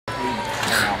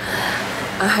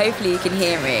Hopefully you can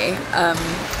hear me.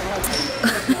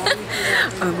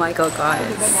 Oh my god,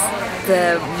 guys.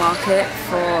 The market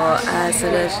for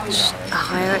sort of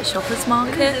higher shoppers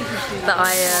market that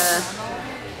I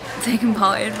taking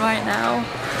part in right now.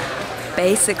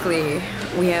 Basically,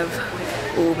 we have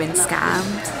all been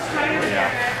scammed. Yeah.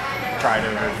 Tried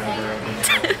over and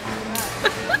over.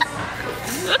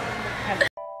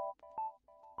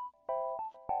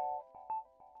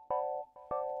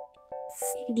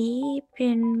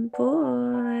 Sleeping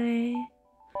boy.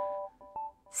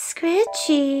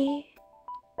 Scratchy.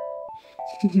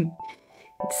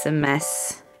 It's a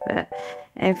mess, but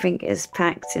everything is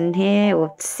packed in here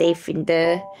or safe in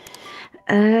there.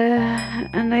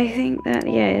 And I think that,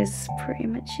 yeah, is pretty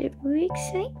much it. We're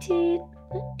excited,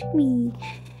 aren't we?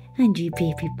 And you,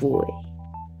 baby boy.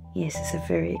 Yes, it's a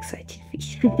very exciting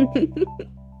face.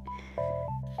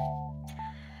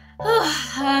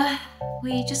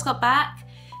 We just got back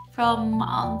from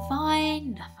Art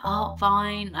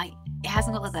Vine. Like, it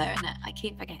hasn't got the there in it. I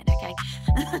keep forgetting. Okay.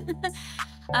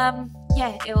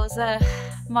 Yeah, it was a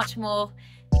much more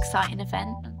exciting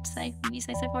event, I'd say. Wouldn't you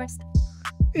say so, Forrest?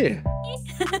 Yeah.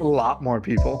 A lot more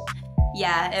people.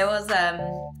 Yeah, it was.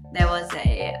 There was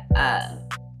a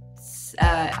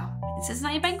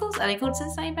Cincinnati Bengals. Are they called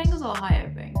Cincinnati Bengals or Ohio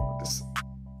Bengals?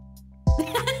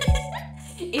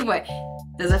 Anyway,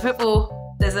 there's a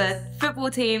football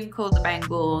team called the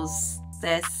Bengals.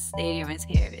 Their stadium is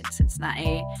here in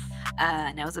Cincinnati,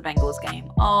 and there was a Bengals game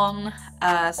on.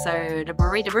 So the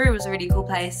brewery was a really cool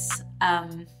place.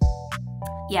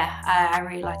 Yeah, I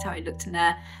really liked how it looked in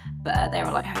there. But they were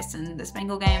like hosting this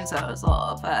Bengal game, so there was a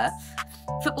lot of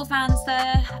football fans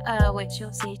there, which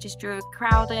obviously just drew a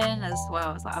crowd in, as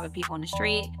well as like other people on the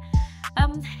street.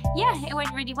 Yeah, it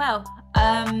went really well.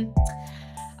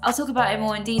 I'll talk about it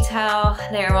more in detail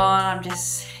later on. I'm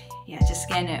just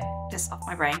getting it just off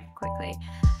my brain quickly.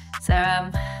 So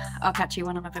I'll catch you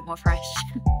when I'm a bit more fresh.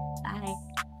 Bye.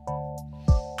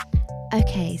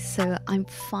 Okay, so I'm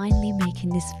finally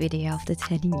making this video after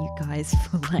telling you guys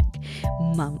for like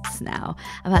months now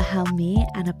about how me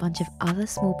and a bunch of other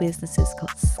small businesses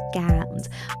got scammed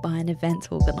by an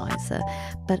event organizer.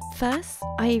 But first,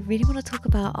 I really want to talk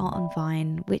about Art on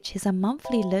Vine, which is a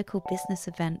monthly local business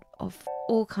event of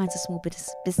all kinds of small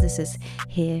businesses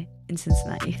here in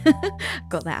Cincinnati.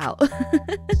 Got that out.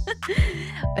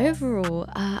 Overall,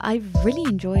 I really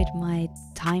enjoyed my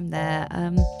time there.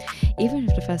 Even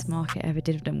if the first market I ever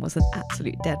did with them was an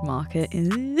absolute dead market.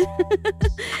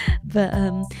 But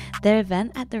their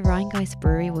event at the Rheingeist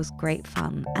Brewery was great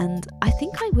fun, and I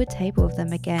think I would table with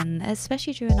them again,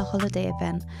 especially during a holiday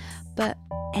event. But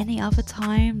any other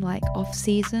time, like off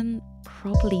season,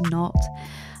 probably not.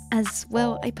 As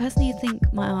well, I personally think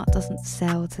my art doesn't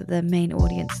sell to the main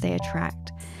audience they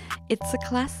attract. It's a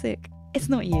classic. It's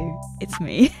not you, it's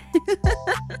me.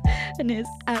 And it's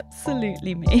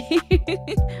absolutely me.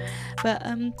 But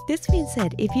this being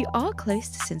said, if you are close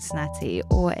to Cincinnati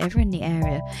or ever in the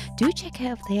area, do check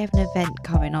out if they have an event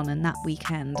coming on in that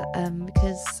weekend.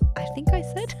 Because I think I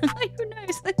said, who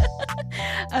knows?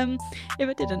 If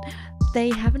I didn't, they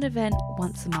have an event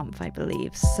once a month, I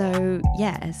believe. So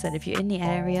yeah, as I said, if you're in the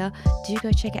area, do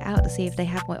go check it out to see if they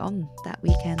have one on that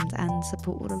weekend and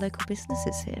support all the local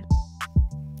businesses here.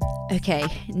 Okay,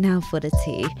 now for the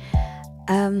tea.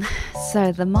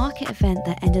 So the market event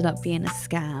that ended up being a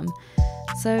scam.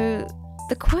 So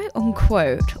the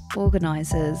quote-unquote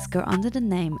organisers go under the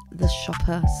name The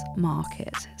Shoppers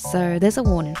Market. So there's a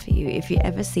warning for you. If you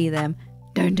ever see them,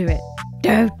 don't do it.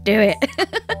 Don't do it.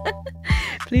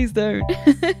 Please don't.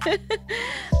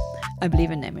 I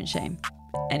believe in name and shame.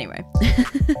 Anyway,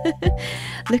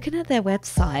 looking at their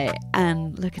website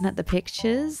and looking at the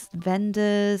pictures,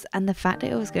 vendors, and the fact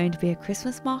that it was going to be a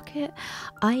Christmas market,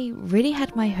 I really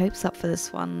had my hopes up for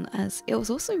this one, as it was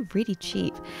also really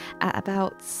cheap at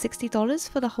about $60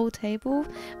 for the whole table,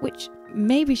 which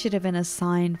maybe should have been a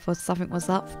sign for something was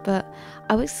up. But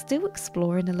I was still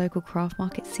exploring the local craft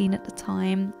market scene at the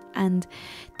time and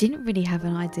didn't really have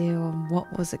an idea on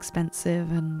what was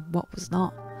expensive and what was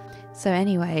not. So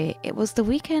anyway, it was the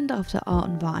weekend after Art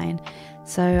on Vine,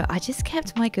 so I just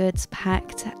kept my goods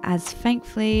packed, as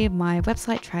thankfully my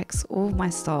website tracks all of my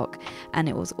stock and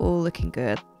it was all looking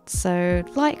good. So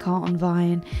like Art on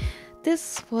Vine,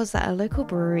 this was at a local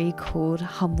brewery called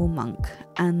Humble Monk,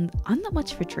 and I'm not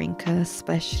much of a drinker,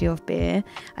 especially of beer.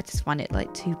 I just find it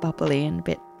like too bubbly and a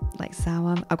bit like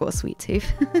sour. I've got a sweet tooth.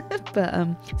 But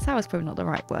sour is probably not the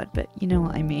right word, but you know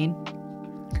what I mean.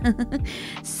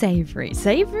 Savory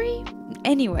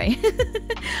anyway.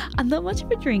 I'm not much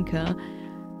of a drinker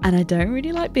and I don't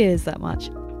really like beers that much,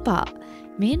 but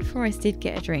Me and Forrest did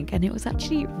get a drink, and it was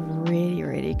actually really,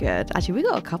 really good. Actually, we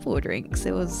got a couple of drinks.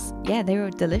 It was, yeah, they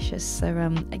were delicious.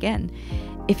 So again,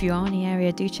 if you are in the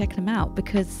area, do check them out,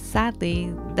 because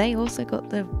sadly they also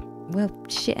got the, well,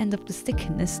 shit end of the stick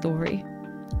in this story.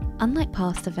 Unlike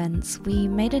past events, we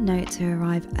made a note to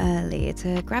arrive early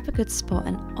to grab a good spot,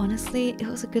 and honestly, it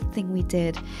was a good thing we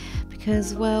did,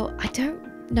 because, well, I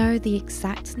don't know the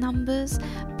exact numbers,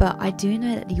 but I do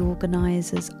know that the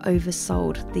organisers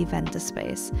oversold the vendor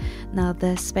space. Now,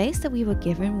 the space that we were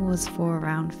given was for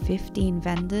around 15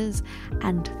 vendors,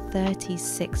 and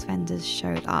 36 vendors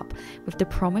showed up, with the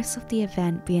promise of the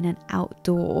event being an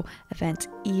outdoor event,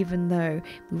 even though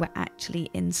we were actually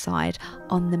inside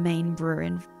on the main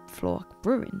brewing floor.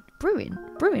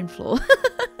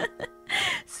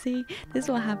 See, this is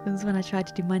what happens when I try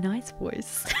to do my nice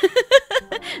voice.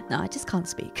 No, I just can't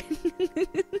speak.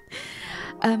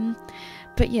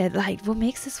 But yeah, like, what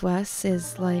makes this worse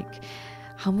is, like,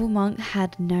 Humble Monk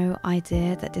had no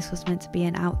idea that this was meant to be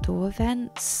an outdoor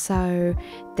event, so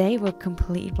they were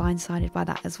completely blindsided by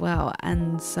that as well,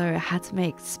 and so had to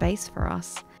make space for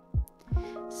us.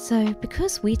 So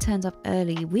because we turned up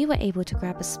early, we were able to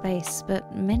grab a space,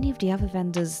 but many of the other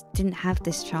vendors didn't have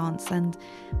this chance, and,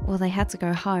 well, they had to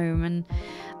go home. And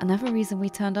another reason we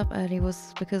turned up early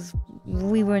was because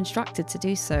we were instructed to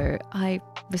do so. I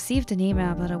received an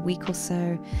email about a week or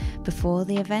so before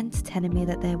the event telling me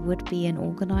that there would be an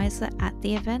organizer at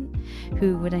the event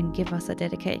who would then give us a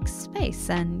dedicated space,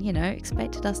 and, you know,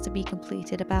 expected us to be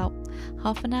completed about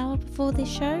half an hour before the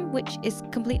show, which is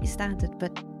completely standard,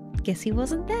 but guess he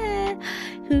wasn't there.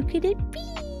 Who could it be?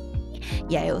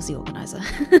 Yeah, it was the organizer.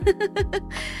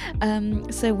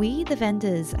 So we, the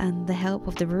vendors, and the help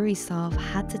of the brewery staff,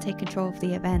 had to take control of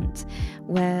the event.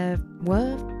 Where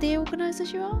were the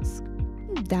organizers, you ask?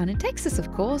 Down in Texas,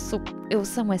 of course, or it was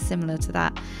somewhere similar to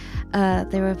that.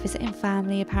 They were visiting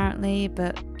family apparently,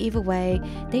 but either way,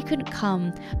 they couldn't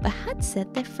come, but had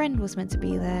said their friend was meant to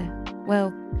be there.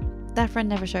 Well, that friend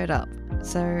never showed up,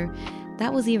 so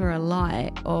that was either a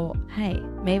lie, or hey,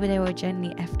 maybe they were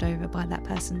genuinely effed over by that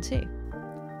person too.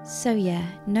 So yeah,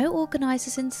 no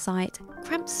organisers in sight,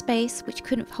 cramped space which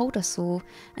couldn't hold us all,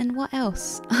 and what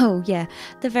else? Oh yeah,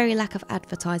 the very lack of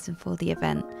advertising for the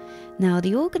event. Now,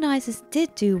 the organisers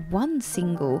did do one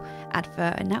single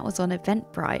advert, and that was on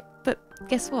Eventbrite, but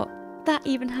guess what? That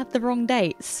even had the wrong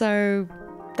date, so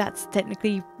that's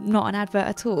technically not an advert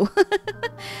at all.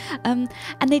 And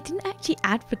they didn't actually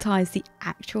advertise the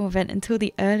actual event until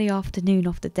the early afternoon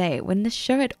of the day, when the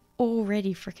show had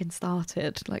already freaking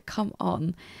started. Like, come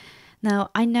on.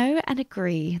 Now, I know and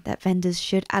agree that vendors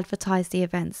should advertise the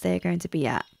events they're going to be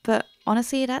at, but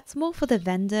honestly, that's more for the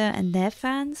vendor and their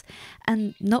fans,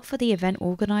 and not for the event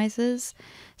organisers.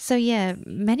 So yeah,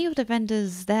 many of the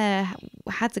vendors there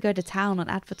had to go to town on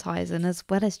advertising, as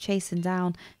well as chasing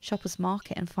down Shoppers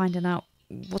Market and finding out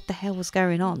what the hell was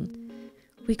going on.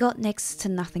 We got next to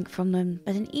nothing from them,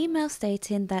 but an email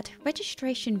stating that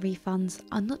registration refunds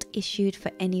are not issued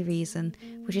for any reason,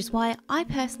 which is why I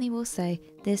personally will say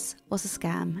this was a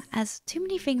scam, as too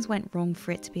many things went wrong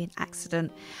for it to be an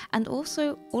accident. And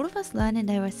also, all of us learning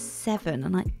there were seven,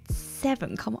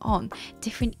 come on,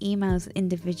 different emails and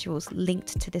individuals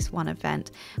linked to this one event,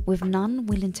 with none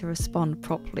willing to respond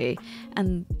properly.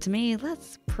 And to me,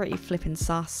 that's pretty flippin'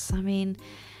 sus. I mean,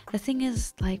 the thing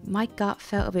is, like, my gut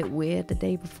felt a bit weird the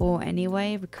day before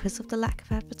anyway because of the lack of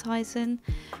advertising,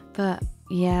 but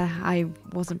yeah, I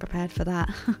wasn't prepared for that.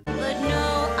 But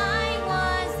no, I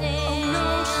wasn't. Oh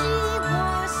no, she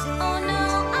wasn't. Oh no,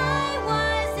 I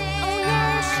wasn't. Oh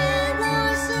no, she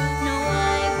wasn't. No,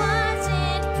 I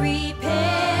wasn't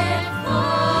prepared for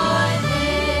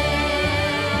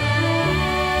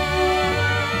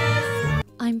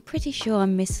this. I'm pretty sure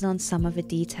I'm missing on some of the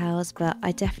details, but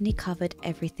I definitely covered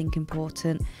everything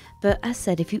important. But as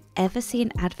said, if you ever see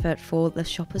an advert for the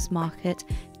Shoppers Market,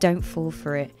 don't fall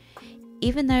for it.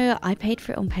 Even though I paid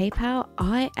for it on PayPal,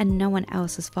 I and no one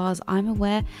else, as far as I'm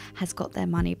aware, has got their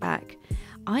money back.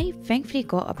 I thankfully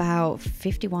got about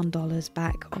 $51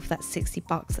 back off that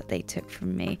 $60 that they took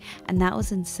from me, and that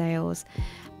was in sales.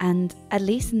 And at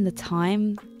least in the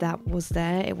time that was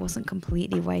there, it wasn't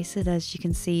completely wasted. As you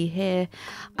can see here,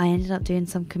 I ended up doing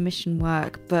some commission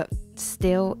work, but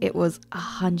still it was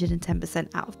 110%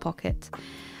 out of pocket.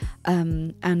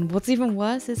 And what's even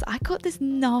worse is I got this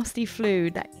nasty flu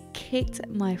that kicked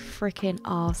my freaking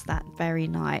ass that very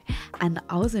night, and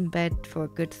I was in bed for a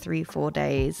good 3-4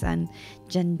 days, and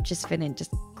just feeling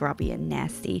just grubby and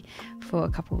nasty for a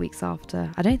couple of weeks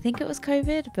after. I don't think it was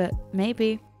COVID, but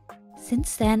maybe.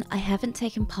 Since then, I haven't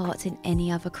taken part in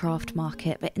any other craft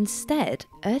market, but instead,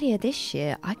 earlier this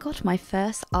year, I got my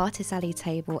first Artist Alley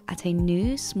table at a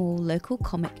new small local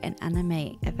comic and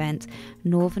anime event,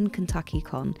 NorthernKY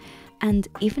Con. And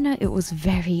even though it was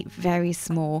very, very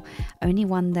small, only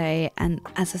one day, and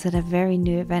as I said, a very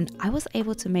new event, I was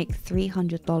able to make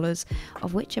 $300,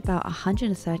 of which about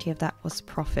 $130 of that was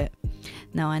profit.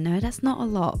 Now, I know that's not a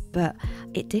lot, but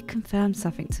it did confirm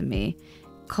something to me.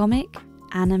 Comic,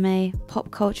 anime, pop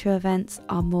culture events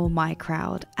are more my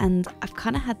crowd, and I've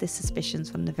kind of had these suspicions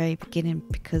from the very beginning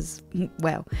because,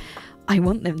 well, I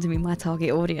want them to be my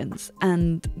target audience,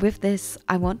 and with this,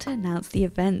 I want to announce the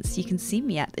events you can see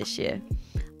me at this year.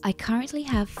 I currently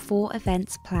have 4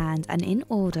 events planned, and in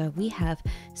order we have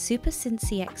Super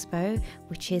Cincy Expo,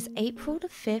 which is April the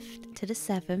 5th to the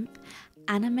 7th,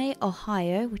 Anime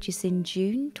Ohio, which is in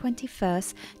June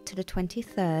 21st to the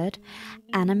 23rd,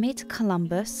 Animate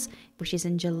Columbus, which is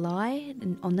in July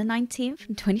on the 19th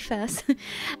and 21st,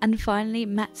 and finally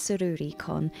Matsururi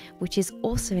Con, which is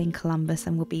also in Columbus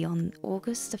and will be on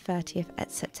August the 30th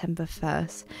at September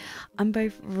 1st. I'm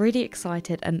both really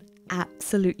excited and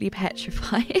absolutely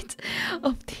petrified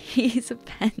of these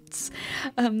events.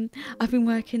 I've been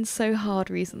working so hard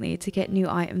recently to get new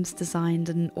items designed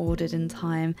and ordered in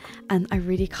time, and I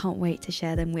really can't wait to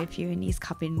share them with you in these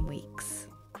coming weeks.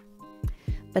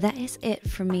 But that is it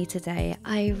from me today.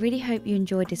 I really hope you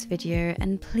enjoyed this video,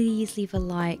 and please leave a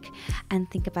like and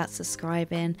think about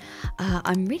subscribing.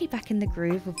 I'm really back in the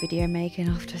groove of video making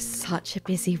after such a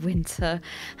busy winter,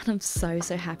 and I'm so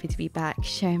happy to be back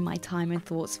sharing my time and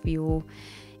thoughts with you all.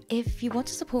 If you want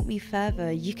to support me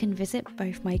further, you can visit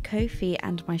both my Ko-fi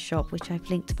and my shop, which I've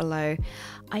linked below.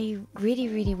 I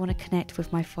really want to connect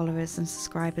with my followers and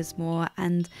subscribers more,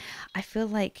 and I feel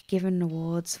like giving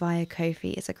awards via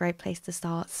Ko-fi is a great place to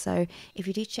start. So if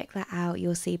you do check that out,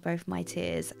 you'll see both my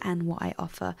tiers and what I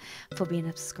offer for being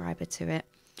a subscriber to it.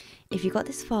 If you got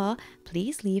this far,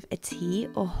 please leave a tea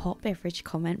or hot beverage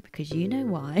comment, because you know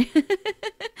why.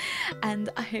 And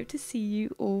I hope to see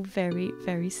you all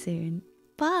very soon.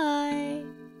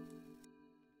 Bye!